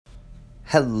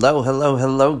Hello, hello,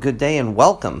 hello, good day, and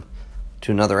welcome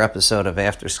to another episode of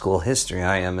After School History.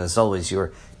 I am, as always,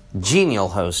 your genial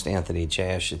host, Anthony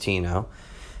J. Ashatino.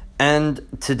 And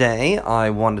today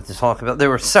I wanted to talk about, there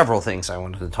were several things I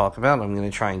wanted to talk about. I'm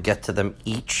going to try and get to them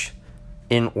each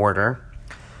in order.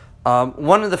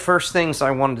 One of the first things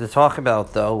I wanted to talk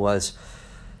about, though, was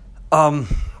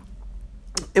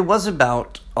it was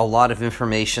about a lot of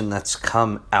information that's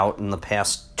come out in the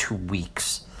past 2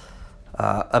 weeks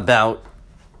about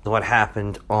what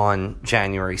happened on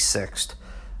January 6th,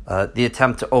 the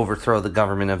attempt to overthrow the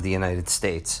government of the United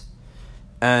States.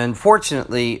 And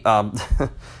fortunately,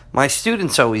 my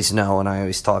students always know, and I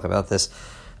always talk about this,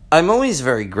 I'm always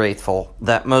very grateful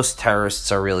that most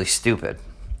terrorists are really stupid.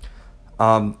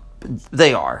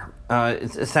 They are.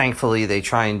 Thankfully, they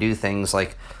try and do things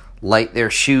like light their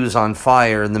shoes on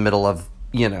fire in the middle of,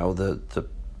 in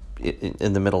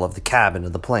the middle of the cabin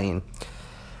of the plane.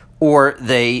 Or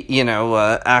they,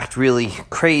 act really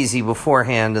crazy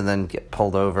beforehand and then get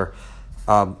pulled over.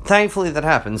 Thankfully, that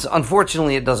happens.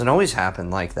 Unfortunately, it doesn't always happen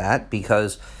like that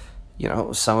because,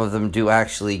 some of them do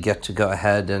actually get to go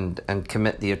ahead and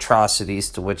commit the atrocities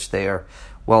to which they are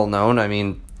well known. I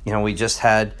mean, we just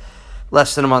had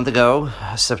less than a month ago,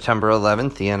 September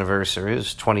 11th, the anniversary. It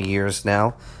was 20 years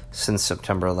now since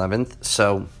September 11th.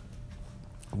 So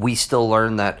we still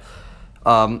learn that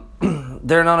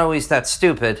they're not always that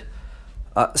stupid.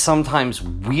 Sometimes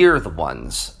we're the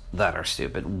ones that are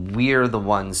stupid. We're the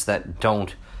ones that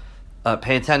don't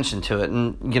pay attention to it.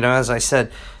 And, as I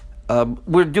said,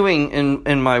 we're doing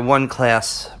in my one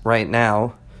class right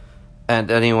now, and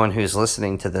anyone who's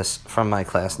listening to this from my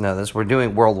class know this, we're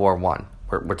doing World War I.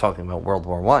 We're talking about World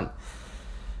War I.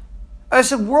 I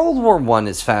said World War I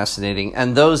is fascinating,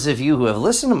 and those of you who have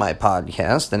listened to my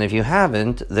podcast, and if you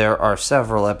haven't, there are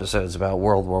several episodes about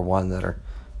World War I that are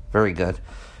very good.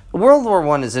 World War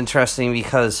I is interesting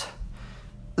because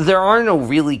there are no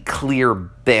really clear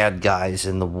bad guys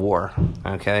in the war,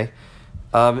 okay?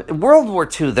 World War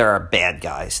II, there are bad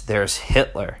guys. There's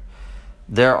Hitler.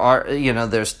 There's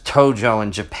Tojo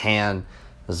in Japan.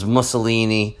 There's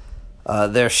Mussolini.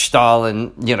 There's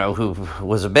Stalin, who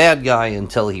was a bad guy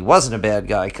until he wasn't a bad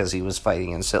guy because he was fighting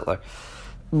against Hitler.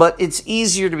 But it's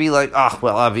easier to be like,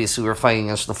 obviously we're fighting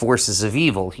against the forces of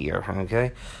evil here,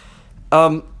 okay?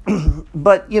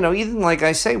 But, even like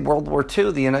I say, World War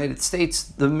II, the United States,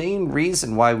 the main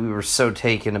reason why we were so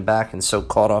taken aback and so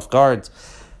caught off guard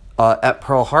at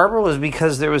Pearl Harbor was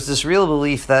because there was this real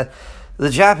belief that the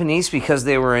Japanese, because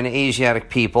they were an Asiatic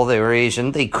people, they were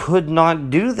Asian, they could not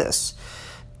do this.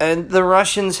 And the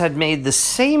Russians had made the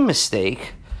same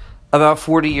mistake about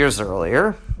 40 years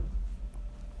earlier.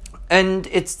 And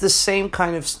it's the same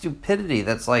kind of stupidity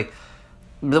that's like,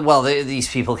 these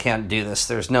people can't do this.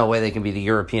 There's no way they can be the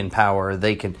European power.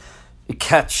 They can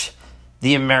catch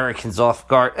the Americans off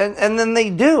guard. And then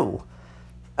they do.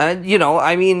 And,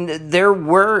 there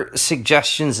were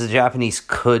suggestions the Japanese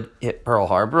could hit Pearl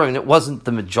Harbor. I mean, it wasn't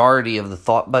the majority of the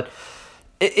thought, but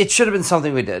it should have been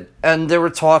something we did. And there were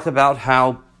talk about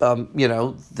how,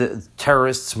 the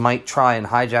terrorists might try and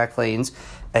hijack planes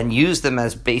and use them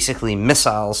as basically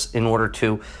missiles in order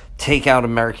to take out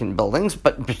American buildings,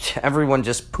 but everyone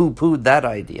just poo-pooed that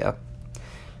idea,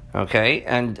 okay,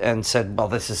 and said, well,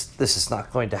 this is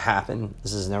not going to happen.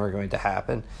 This is never going to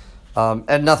happen,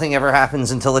 and nothing ever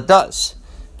happens until it does,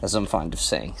 as I'm fond of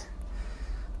saying.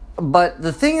 But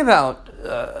the thing about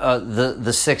the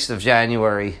 6th of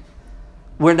January,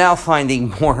 we're now finding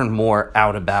more and more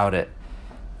out about it,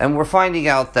 and we're finding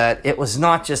out that it was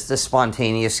not just a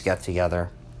spontaneous get-together.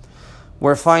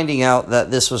 We're finding out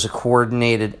that this was a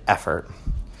coordinated effort,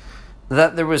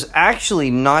 that there was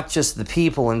actually not just the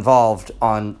people involved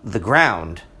on the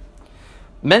ground,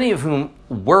 many of whom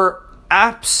were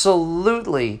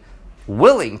absolutely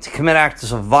willing to commit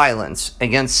acts of violence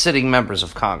against sitting members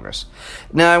of Congress.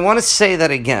 Now, I want to say that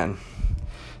again.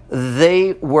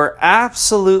 They were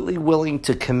absolutely willing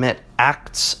to commit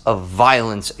acts of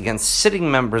violence against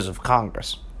sitting members of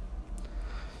Congress.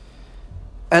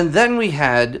 And then we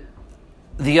had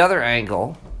the other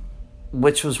angle,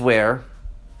 which was where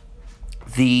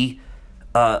the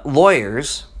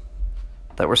lawyers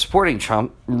that were supporting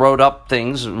Trump wrote up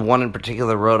things. One in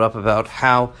particular wrote up about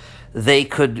how they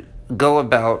could go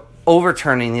about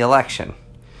overturning the election.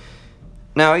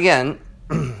 Now, again,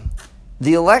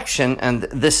 the election, and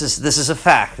this is a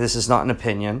fact. This is not an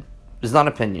opinion. It's not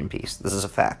an opinion piece. This is a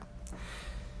fact.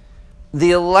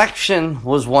 The election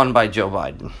was won by Joe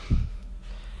Biden.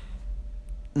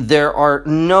 There are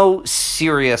no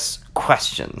serious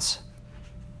questions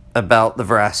about the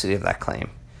veracity of that claim.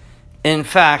 In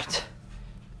fact,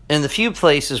 in the few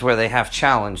places where they have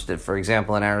challenged it, for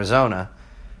example, in Arizona,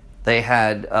 They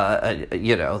had,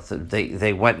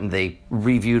 they went and they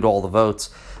reviewed all the votes.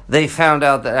 They found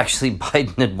out that actually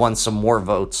Biden had won some more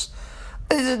votes.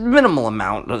 A minimal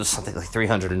amount, it was something like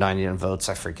 399 votes.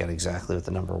 I forget exactly what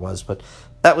the number was, but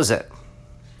that was it.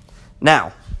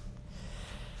 Now,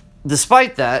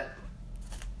 despite that,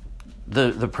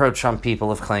 the pro-Trump people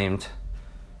have claimed,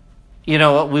 you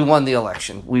know what, we won the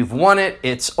election. We've won it.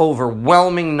 It's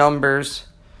overwhelming numbers.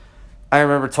 I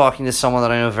remember talking to someone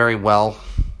that I know very well.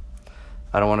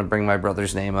 I don't want to bring my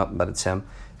brother's name up, but it's him.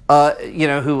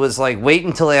 Who was like, wait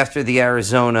until after the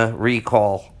Arizona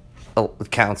recall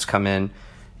counts come in.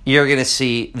 You're going to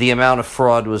see the amount of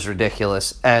fraud was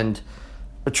ridiculous, and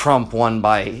Trump won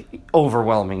by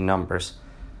overwhelming numbers.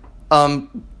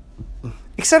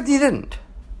 Except he didn't.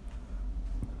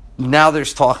 Now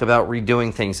there's talk about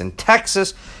redoing things in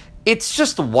Texas. It's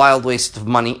just a wild waste of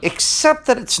money, except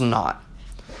that it's not.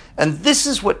 And this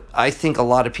is what I think a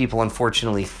lot of people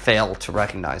unfortunately fail to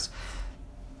recognize.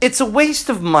 It's a waste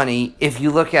of money if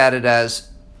you look at it as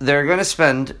they're going to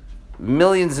spend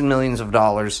millions and millions of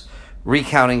dollars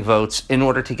recounting votes in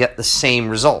order to get the same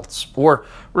results, or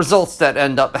results that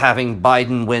end up having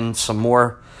Biden win some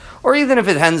more, or even if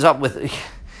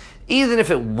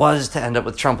it was to end up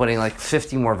with Trump winning like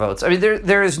 50 more votes. I mean,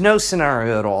 there is no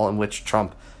scenario at all in which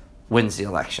Trump wins the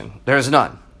election. There is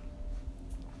none.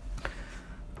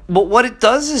 But what it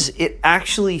does is it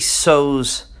actually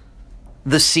sows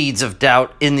the seeds of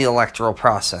doubt in the electoral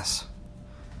process.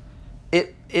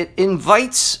 It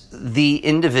invites the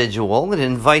individual, it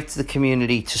invites the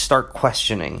community to start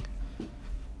questioning.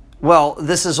 Well,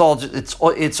 this is all,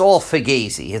 it's all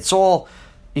fugazi. It's all,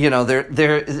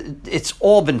 it's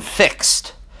all been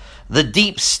fixed. The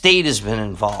deep state has been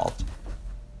involved.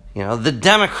 The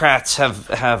Democrats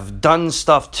have done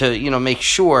stuff to, make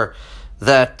sure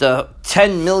that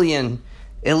 10 million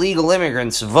illegal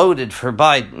immigrants voted for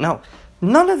Biden. No,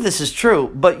 none of this is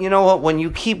true. But you know what? When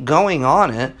you keep going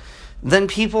on it, then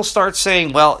people start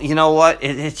saying, well, you know what?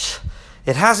 It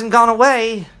hasn't gone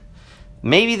away.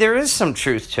 Maybe there is some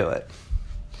truth to it.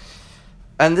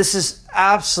 And this is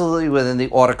absolutely within the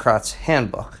autocrat's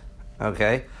handbook.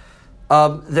 Okay?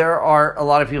 There are a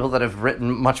lot of people that have written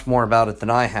much more about it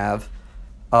than I have.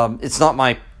 It's not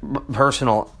my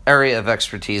personal area of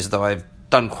expertise, though I've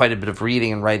done quite a bit of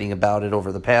reading and writing about it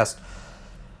over the past.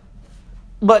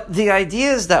 But the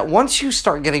idea is that once you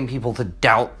start getting people to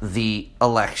doubt the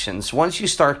elections, once you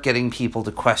start getting people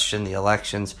to question the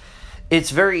elections,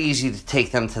 it's very easy to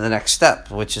take them to the next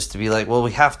step, which is to be like, well,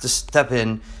 we have to step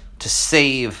in to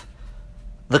save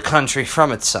the country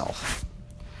from itself.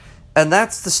 And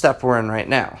that's the step we're in right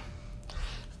now.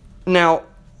 Now,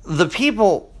 the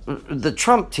people, the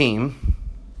Trump team,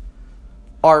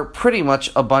 are pretty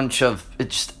much a bunch of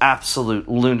just absolute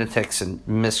lunatics and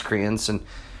miscreants, and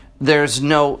there's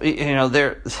no,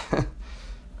 I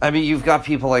mean, you've got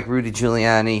people like Rudy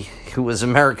Giuliani, who was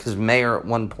America's mayor at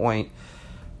one point.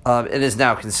 It is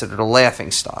now considered a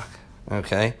laughingstock,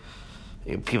 okay?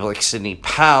 People like Sidney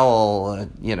Powell,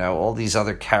 all these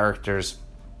other characters.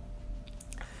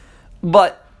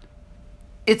 But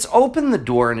it's opened the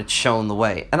door and it's shown the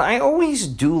way. And I always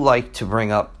do like to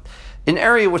bring up an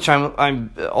area which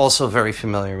I'm also very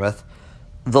familiar with,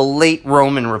 the late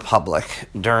Roman Republic,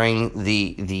 during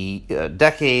the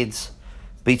decades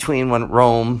between when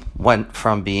Rome went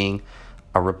from being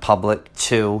a republic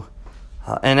to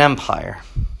an empire.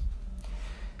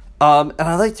 And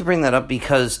I like to bring that up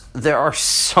because there are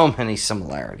so many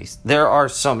similarities.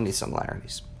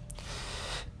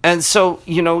 And so,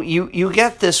 you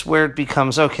get this where it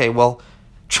becomes, okay, well,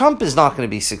 Trump is not going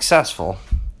to be successful,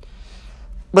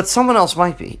 but someone else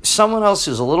might be. Someone else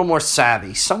who's a little more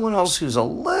savvy. Someone else who's a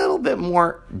little bit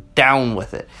more down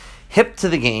with it, hip to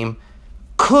the game,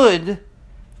 could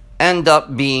end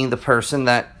up being the person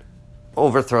that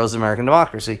overthrows American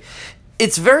democracy.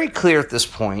 It's very clear at this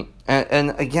point,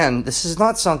 and again, this is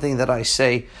not something that I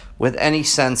say with any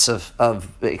sense of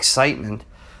excitement.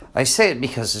 I say it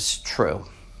because it's true.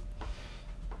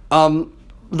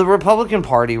 The Republican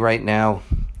Party right now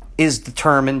is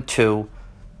determined to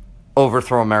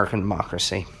overthrow American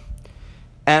democracy.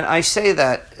 And I say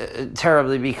that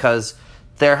terribly because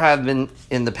there have been,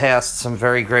 in the past, some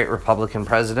very great Republican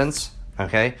presidents,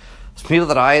 okay? Some people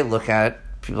that I look at,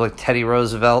 people like Teddy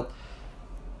Roosevelt,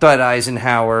 Dwight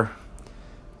Eisenhower,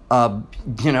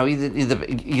 either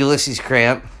Ulysses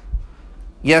Grant.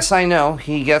 Yes, I know,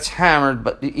 he gets hammered,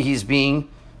 but he's being,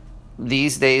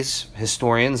 these days,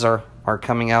 historians are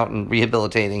coming out and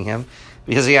rehabilitating him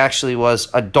because he actually was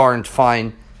a darned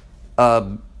fine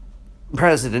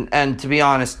president. And to be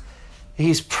honest,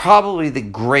 he's probably the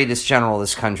greatest general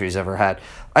this country's ever had.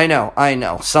 I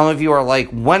know. Some of you are like,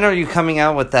 when are you coming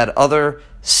out with that other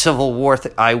Civil War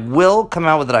thing? I will come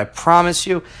out with it, I promise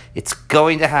you. It's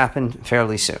going to happen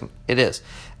fairly soon. It is.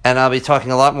 And I'll be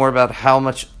talking a lot more about how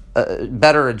much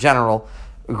better a general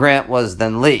Grant was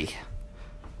than Lee.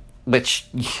 Which,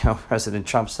 President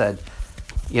Trump said,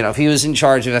 if he was in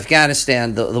charge of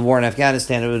Afghanistan, the war in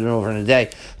Afghanistan, it would have been over in a day.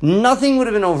 Nothing would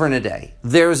have been over in a day.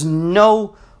 There's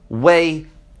no way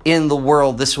in the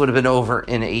world this would have been over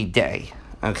in a day.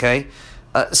 Okay?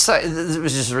 So, this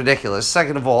was just ridiculous.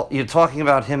 Second of all, you're talking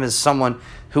about him as someone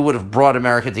who would have brought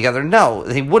America together. No,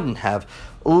 he wouldn't have.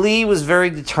 Lee was very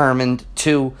determined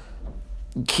to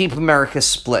keep America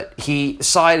split. He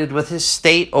sided with his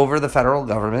state over the federal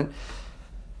government,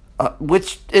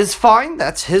 which is fine.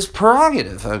 That's his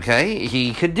prerogative, okay?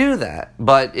 He could do that.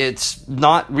 But it's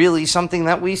not really something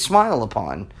that we smile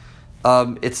upon.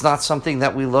 It's not something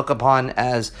that we look upon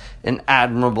as an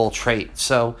admirable trait.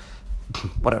 So,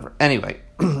 whatever. Anyway,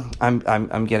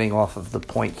 I'm getting off of the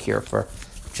point here for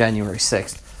January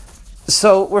 6th.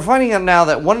 So we're finding out now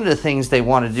that one of the things they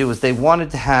want to do is they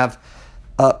wanted to have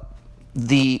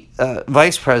the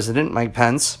Vice President, Mike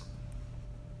Pence,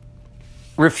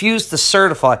 refuse to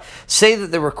say that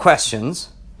there were questions,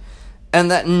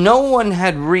 and that no one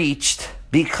had reached,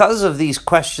 because of these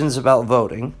questions about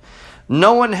voting,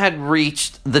 no one had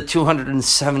reached the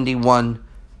 271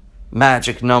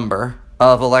 magic number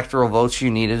of electoral votes you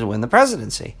needed to win the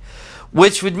presidency,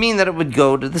 which would mean that it would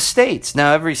go to the states.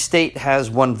 Now, every state has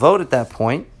one vote at that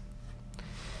point,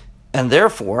 and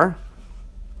therefore,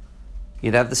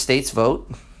 you'd have the states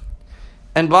vote.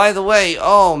 And by the way,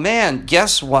 oh man,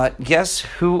 guess what? Guess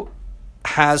who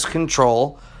has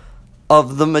control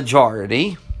of the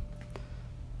majority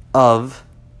of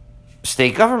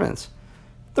state governments?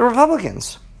 The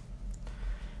Republicans.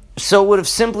 So it would have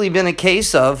simply been a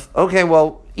case of, okay,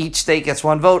 well, each state gets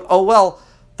one vote. Oh, well,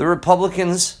 the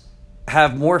Republicans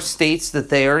have more states that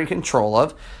they are in control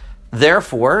of.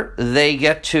 Therefore, they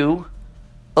get to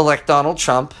elect Donald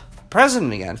Trump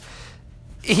president again.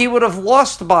 He would have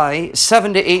lost by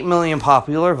 7 to 8 million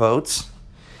popular votes.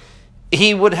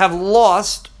 He would have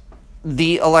lost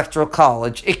the Electoral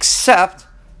College, except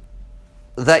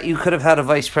that you could have had a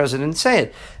vice president say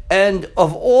it. And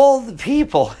of all the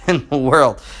people in the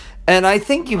world, and I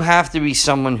think you have to be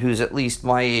someone who's at least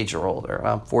my age or older.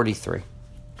 I'm 43.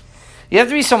 You have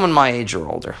to be someone my age or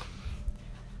older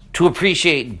to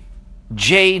appreciate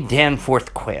J.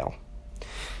 Danforth Quayle.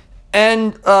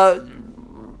 And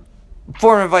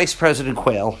former Vice President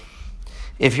Quayle,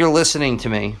 if you're listening to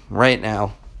me right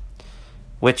now,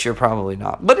 which you're probably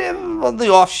not, but the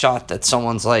offshot that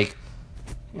someone's like,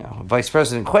 Vice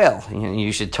President Quayle,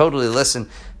 you should totally listen.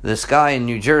 This guy in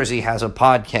New Jersey has a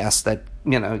podcast that,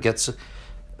 gets,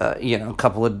 a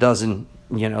couple of dozen,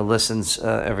 listens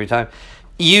every time.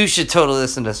 You should totally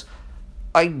listen to this.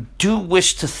 I do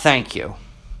wish to thank you.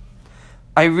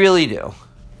 I really do.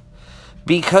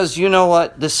 Because you know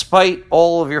what? Despite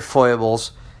all of your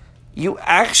foibles, you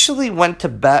actually went to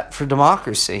bat for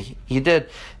democracy. You did.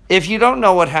 If you don't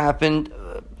know what happened,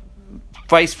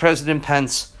 Vice President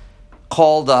Pence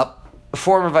called up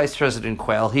former Vice President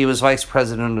Quayle. He was Vice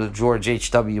President of George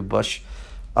H.W. Bush,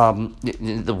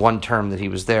 the one term that he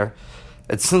was there.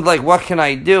 It seemed like, what can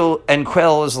I do? And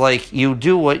Quayle was like, you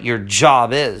do what your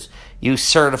job is. You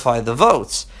certify the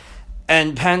votes.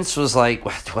 And Pence was like,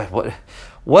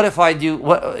 what if I do,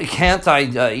 what can't I,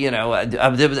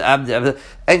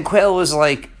 and Quayle was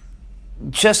like,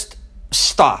 just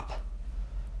stop.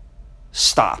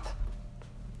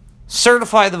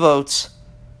 Certify the votes,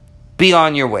 be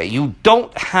on your way. You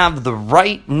don't have the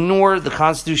right nor the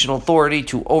constitutional authority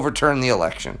to overturn the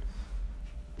election.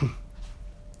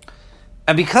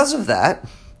 And because of that,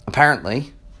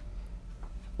 apparently,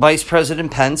 Vice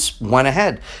President Pence went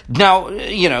ahead. Now,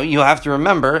 you have to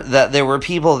remember that there were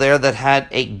people there that had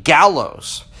a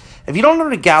gallows. If you don't know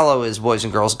what a gallows is, boys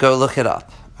and girls, go look it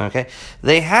up, okay?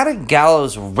 They had a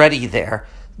gallows ready there.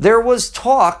 There was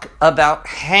talk about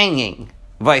hanging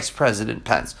Vice President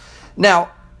Pence.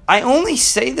 Now, I only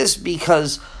say this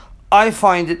because I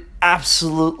find it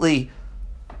absolutely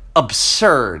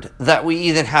absurd that we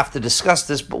even have to discuss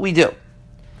this, but we do.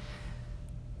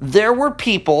 There were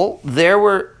people that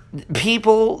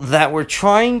were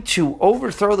trying to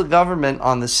overthrow the government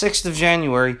on the 6th of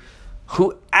January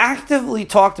who actively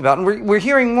talked about, and we're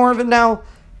hearing more of it now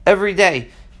every day.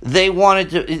 The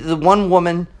one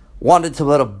woman wanted to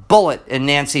put a bullet in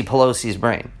Nancy Pelosi's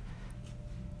brain.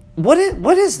 What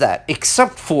is that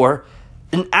except for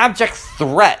an abject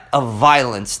threat of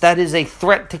violence that is a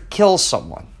threat to kill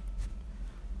someone?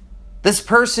 This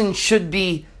person should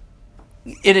be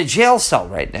in a jail cell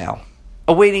right now,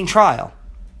 awaiting trial.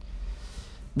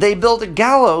 They built a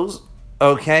gallows,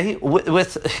 okay,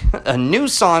 with a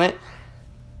noose on it.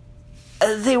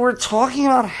 They were talking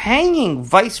about hanging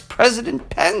Vice President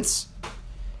Pence.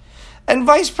 And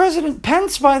Vice President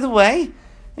Pence, by the way,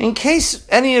 in case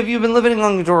any of you have been living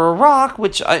under a rock,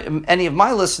 which any of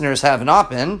my listeners have not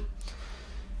been,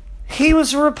 he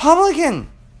was a Republican.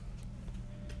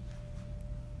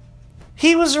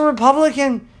 He was a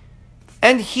Republican,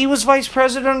 and he was vice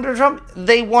president under Trump.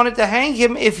 They wanted to hang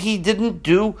him if he didn't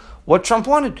do what Trump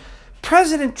wanted.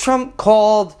 President Trump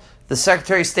called the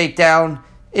Secretary of State down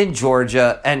in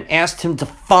Georgia and asked him to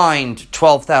find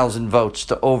 12,000 votes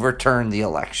to overturn the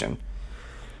election.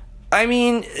 I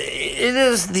mean, it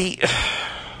is the...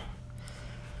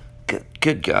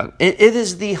 Good God. It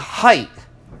is the height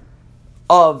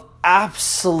of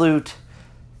absolute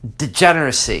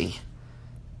degeneracy.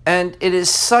 And it is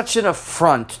such an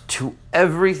affront to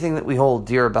everything that we hold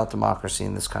dear about democracy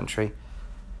in this country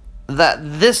that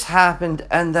this happened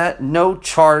and that no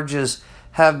charges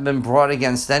have been brought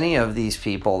against any of these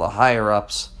people, the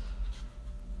higher-ups.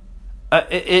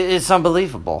 It's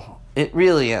unbelievable. It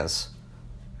really is.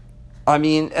 I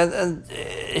mean,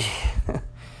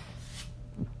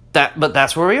 but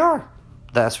that's where we are.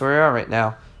 That's where we are right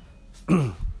now.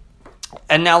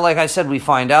 And now, like I said, we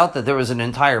find out that there was an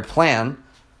entire plan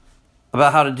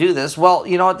about how to do this. Well,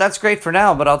 you know what? That's great for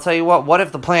now, but I'll tell you what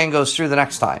if the plan goes through the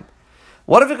next time?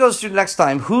 What if it goes through the next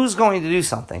time? Who's going to do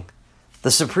something?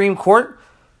 The Supreme Court,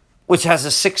 which has a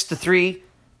 6-3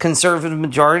 conservative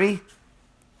majority,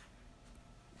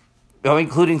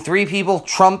 including 3 people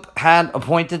Trump had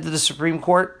appointed to the Supreme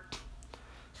Court,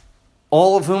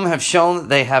 all of whom have shown that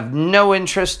they have no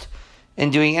interest in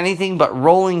doing anything but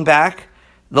rolling back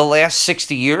the last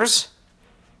 60 years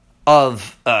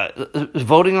of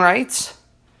voting rights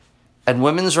and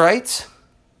women's rights.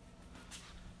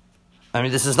 I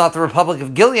mean, this is not the Republic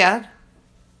of Gilead.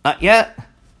 Not yet.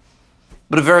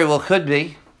 But it very well could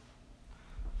be.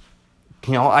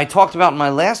 You know, I talked about in my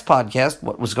last podcast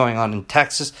what was going on in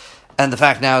Texas, and the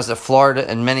fact now is that Florida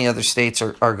and many other states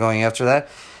are going after that.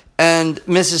 And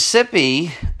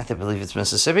Mississippi, I believe it's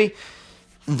Mississippi,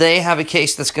 they have a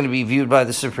case that's going to be viewed by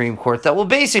the Supreme Court that will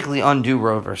basically undo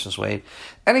Roe versus Wade.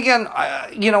 And again,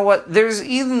 you know what? There's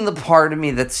even the part of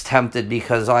me that's tempted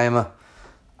because I'm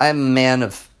a man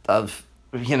of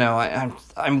you know,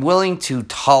 I'm willing to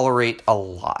tolerate a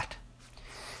lot.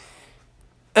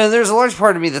 And there's a large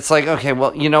part of me that's like, okay,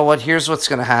 well, you know what? Here's what's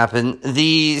going to happen.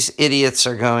 These idiots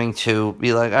are going to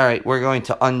be like, all right, we're going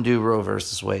to undo Roe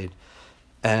versus Wade.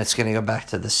 And it's going to go back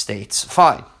to the states.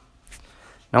 Fine.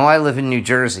 Now, I live in New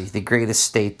Jersey, the greatest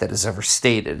state that has ever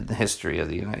stated in the history of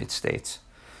the United States.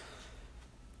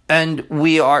 And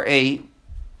we are a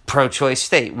pro-choice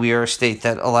state. We are a state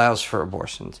that allows for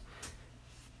abortions.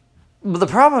 But the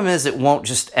problem is it won't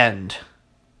just end.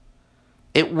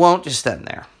 It won't just end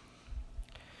there.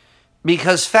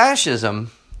 Because fascism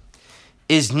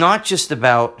is not just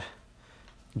about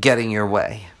getting your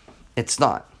way. It's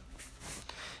not.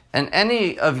 And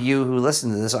any of you who listen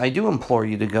to this, I do implore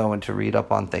you to go and to read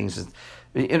up on things.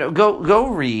 You know, go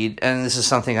read, and this is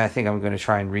something I think I'm going to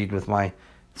try and read with my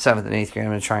 7th and 8th grade.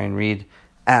 I'm going to try and read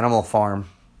Animal Farm.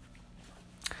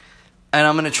 And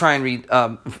I'm going to try and read,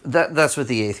 that's with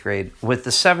the 8th grade. With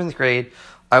the 7th grade,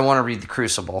 I want to read The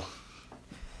Crucible.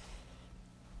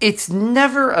 It's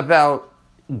never about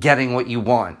getting what you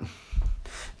want.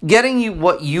 Getting you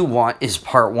what you want is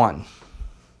part 1.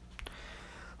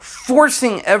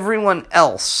 Forcing everyone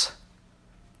else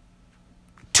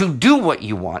to do what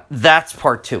you want, that's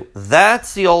part 2.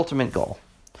 That's the ultimate goal.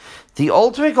 The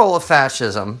ultimate goal of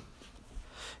fascism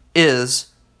is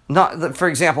not, for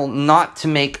example, not to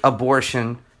make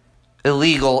abortion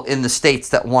illegal in the states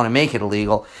that want to make it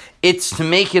illegal. It's to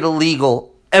make it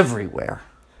illegal everywhere.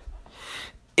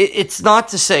 It's not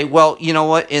to say, well, you know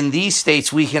what, in these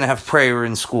states we can have prayer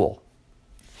in school.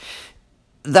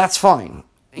 That's fine.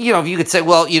 You know, if you could say,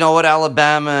 well, you know what,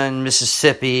 Alabama and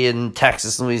Mississippi and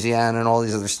Texas and Louisiana and all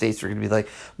these other states are going to be like,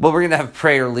 well, we're going to have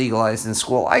prayer legalized in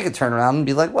school. I could turn around and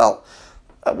be like, well,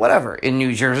 whatever. In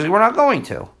New Jersey, we're not going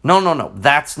to. No.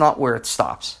 That's not where it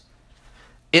stops.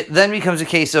 It then becomes a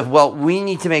case of, well, we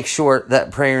need to make sure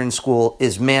that prayer in school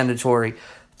is mandatory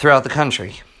throughout the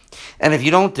country. And if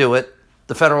you don't do it,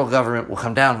 the federal government will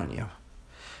come down on you.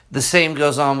 The same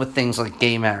goes on with things like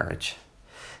gay marriage.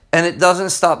 And it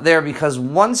doesn't stop there, because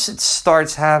once it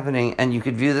starts happening, and you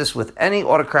could view this with any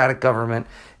autocratic government,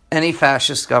 any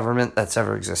fascist government that's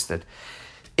ever existed,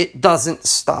 it doesn't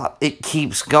stop. It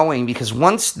keeps going, because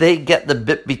once they get the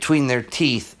bit between their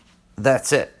teeth,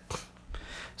 that's it.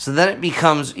 So then it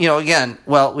becomes, you know, again,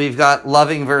 well, we've got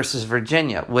Loving versus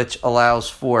Virginia, which allows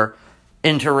for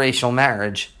interracial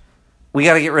marriage. We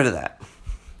got to get rid of that.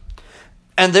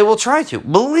 And they will try to.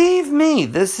 Believe me,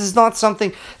 this is not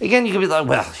something, again, you could be like,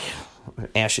 well,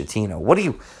 Ashatino, what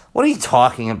are you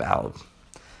talking about?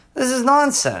 This is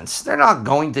nonsense. They're not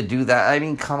going to do that. I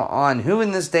mean, come on. Who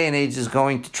in this day and age is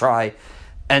going to try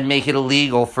and make it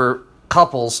illegal for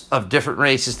couples of different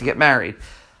races to get married?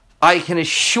 I can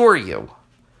assure you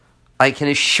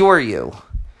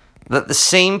that the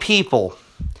same people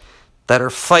that are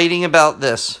fighting about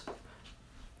this,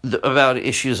 about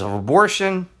issues of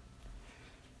abortion,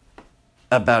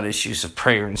 about issues of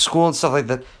prayer in school and stuff like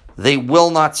that, they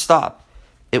will not stop.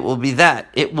 It will be that.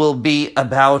 It will be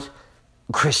about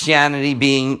Christianity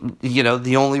being,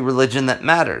 the only religion that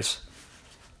matters.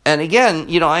 And again,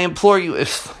 I implore you,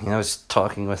 if, I was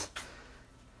talking with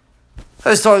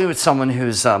someone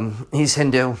who's, he's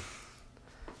Hindu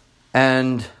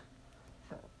and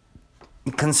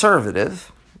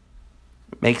conservative,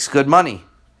 makes good money,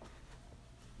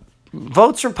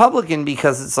 votes Republican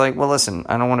because it's like, well, listen,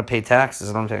 I don't want to pay taxes.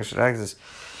 I don't pay extra taxes.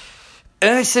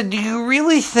 And I said, do you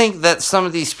really think that some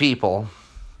of these people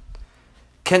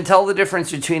can tell the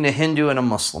difference between a Hindu and a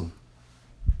Muslim?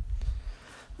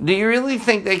 Do you really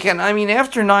think they can? I mean,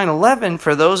 after 9/11,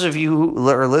 for those of you who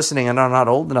are listening and are not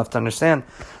old enough to understand,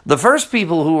 the first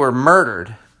people who were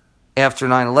murdered after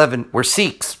 9/11 were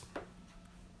Sikhs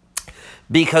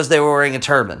because they were wearing a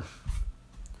turban.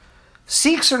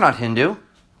 Sikhs are not Hindu.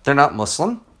 They're not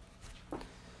Muslim.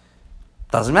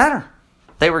 Doesn't matter.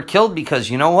 They were killed because,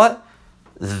 you know what?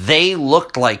 They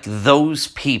looked like those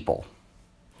people.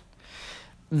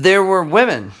 There were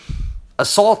women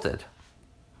assaulted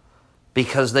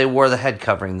because they wore the head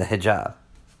covering, the hijab.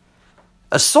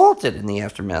 Assaulted in the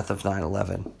aftermath of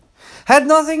 9/11. Had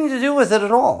nothing to do with it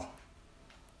at all.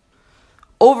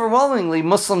 Overwhelmingly,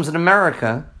 Muslims in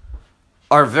America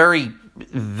are very,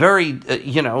 very,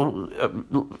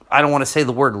 I don't want to say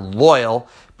the word loyal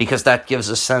because that gives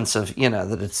a sense of,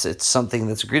 that it's something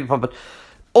that's agreed upon. But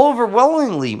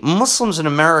overwhelmingly, Muslims in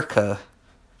America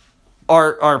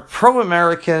are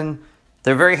pro-American.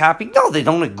 They're very happy. No, they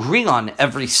don't agree on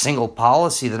every single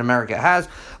policy that America has.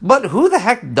 But who the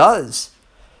heck does?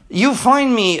 You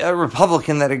find me a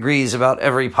Republican that agrees about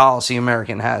every policy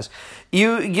American has.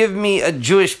 You give me a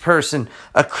Jewish person,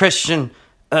 a Christian,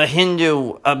 a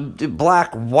Hindu, a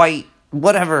black, white,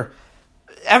 whatever.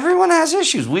 Everyone has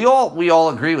issues. We all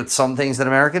agree with some things that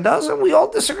America does, and we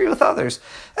all disagree with others.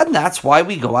 And that's why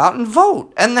we go out and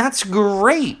vote. And that's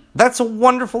great. That's a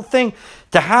wonderful thing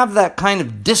to have that kind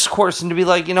of discourse and to be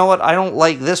like, you know what, I don't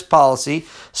like this policy,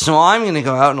 so I'm going to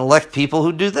go out and elect people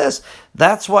who do this.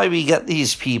 That's why we get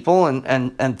these people,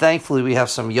 and thankfully we have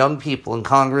some young people in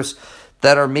Congress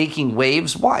that are making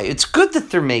waves. Why? It's good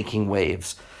that they're making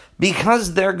waves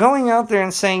because they're going out there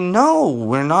and saying, no,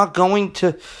 we're not going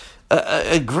to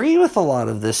agree with a lot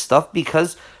of this stuff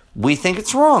because we think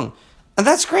it's wrong. And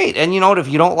that's great. And you know what? If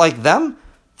you don't like them,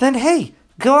 then hey,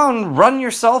 go out and run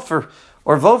yourself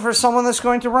or vote for someone that's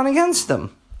going to run against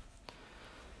them.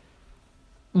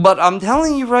 But I'm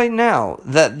telling you right now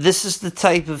that this is the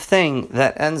type of thing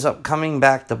that ends up coming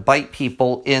back to bite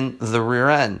people in the rear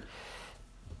end.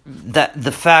 That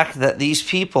the fact that these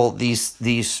people,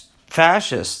 these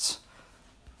fascists,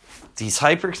 these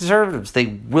hyper-conservatives, they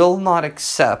will not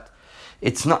accept.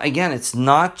 It's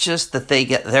not just that they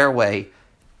get their way.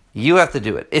 You have to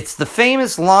do it. It's the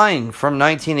famous line from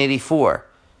 1984.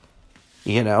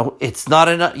 It's not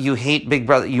enough. You hate Big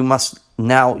Brother. You must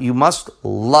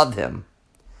love him.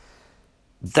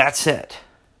 That's it.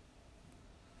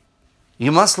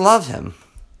 You must love him.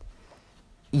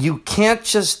 You can't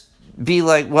just be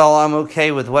like, well, I'm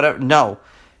okay with whatever. No,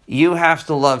 you have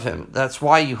to love him. That's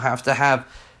why you have to have,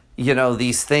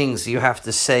 these things. You have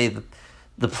to say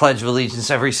the Pledge of Allegiance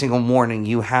every single morning.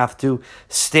 You have to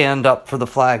stand up for the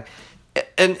flag.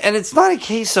 And it's not a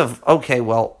case of, okay,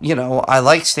 well, I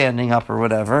like standing up or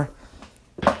whatever,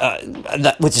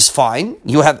 which is fine.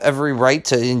 You have every right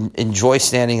to enjoy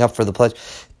standing up for the pledge.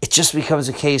 It just becomes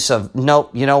a case of,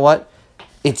 nope, you know what?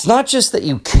 It's not just that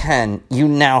you can, you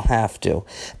now have to.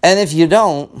 And if you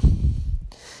don't,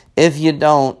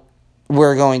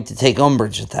 we're going to take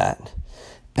umbrage at that.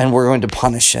 And we're going to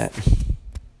punish it.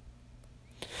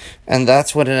 And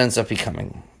that's what it ends up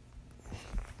becoming.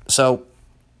 So,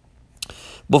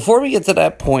 before we get to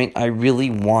that point, I really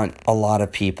want a lot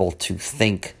of people to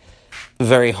think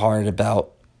very hard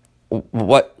about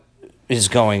what is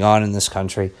going on in this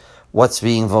country, what's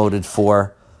being voted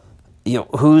for,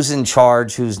 who's in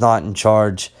charge, who's not in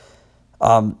charge.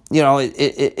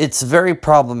 It's very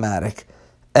problematic.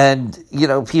 And,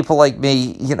 people like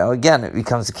me, again, it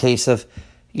becomes a case of,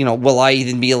 will I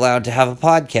even be allowed to have a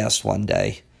podcast one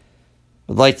day?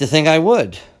 would like to think I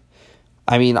would.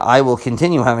 I mean, I will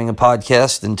continue having a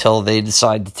podcast until they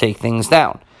decide to take things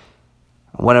down,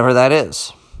 whenever that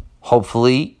is.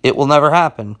 Hopefully, it will never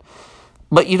happen.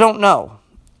 But you don't know.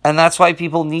 And that's why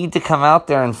people need to come out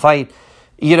there and fight.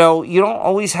 You know, you don't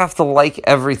always have to like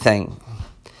everything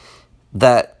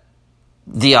that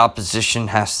the opposition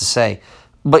has to say.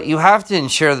 But you have to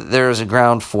ensure that there is a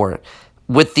ground for it.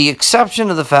 With the exception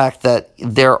of the fact that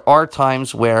there are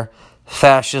times where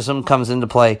fascism comes into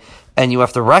play, and you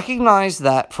have to recognize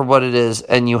that for what it is,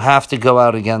 and you have to go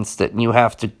out against it, and you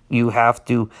have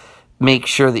to make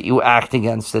sure that you act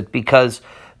against it, because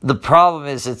the problem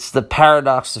is, it's the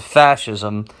paradox of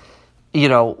fascism. You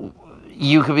know,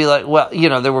 you could be like, well, you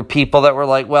know, there were people that were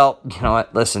like, well, you know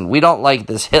what, listen, we don't like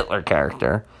this Hitler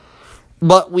character,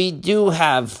 but we do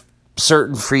have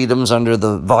certain freedoms under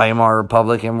the Weimar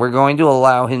Republic, and we're going to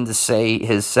allow him to say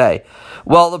his say.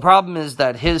 Well, the problem is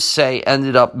that his say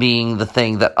ended up being the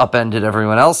thing that upended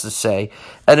everyone else's say,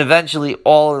 and eventually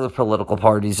all of the political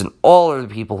parties and all of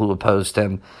the people who opposed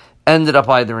him ended up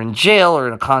either in jail or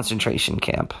in a concentration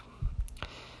camp.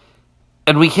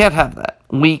 And we can't have that.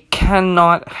 We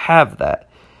cannot have that.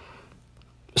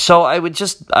 So I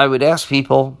would ask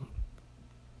people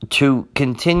to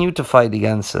continue to fight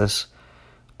against this.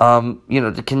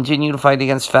 To continue to fight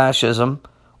against fascism,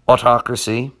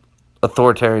 autocracy,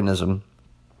 authoritarianism,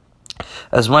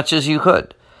 as much as you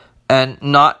could. And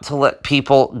not to let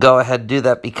people go ahead and do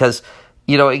that, because,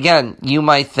 you know, again, you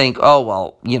might think, oh,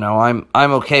 well, you know, I'm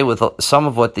okay with some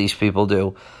of what these people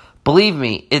do. Believe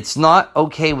me, it's not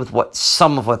okay with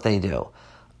some of what they do.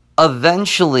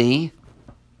 Eventually,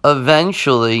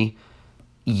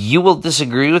 you will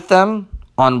disagree with them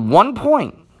on one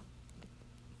point,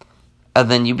 and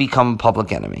then you become a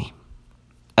public enemy,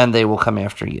 and they will come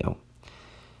after you.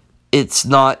 It's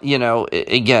not, you know,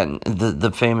 again,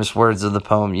 the famous words of the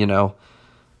poem, you know,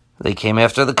 they came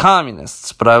after the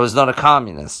communists, but I was not a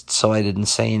communist, so I didn't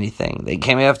say anything. They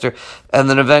came after, and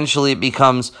then eventually it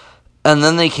becomes, and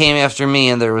then they came after me,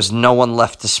 and there was no one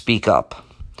left to speak up.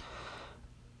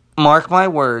 Mark my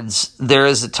words, there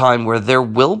is a time where there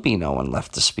will be no one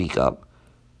left to speak up.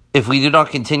 If we do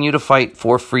not continue to fight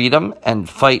for freedom and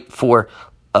fight for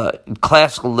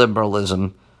classical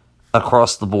liberalism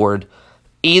across the board,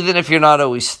 even if you're not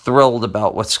always thrilled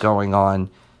about what's going on,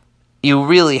 you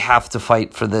really have to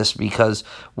fight for this, because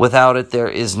without it, there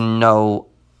is no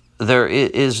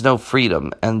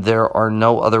freedom, and there are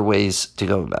no other ways to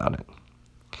go about it.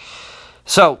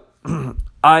 So,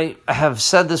 I have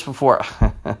said this before.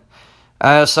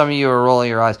 I know some of you are rolling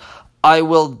your eyes. I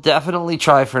will definitely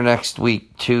try for next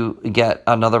week to get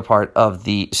another part of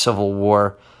the Civil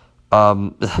War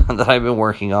that I've been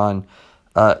working on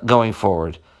going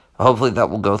forward. Hopefully that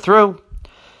will go through.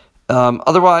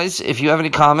 Otherwise, if you have any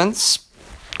comments,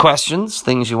 questions,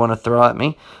 things you want to throw at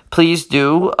me, please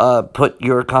do put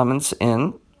your comments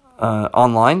in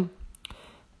online.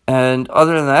 And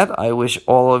other than that, I wish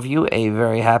all of you a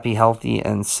very happy, healthy,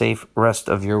 and safe rest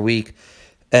of your week.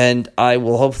 And I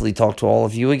will hopefully talk to all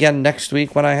of you again next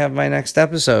week when I have my next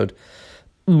episode.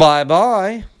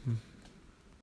 Bye-bye.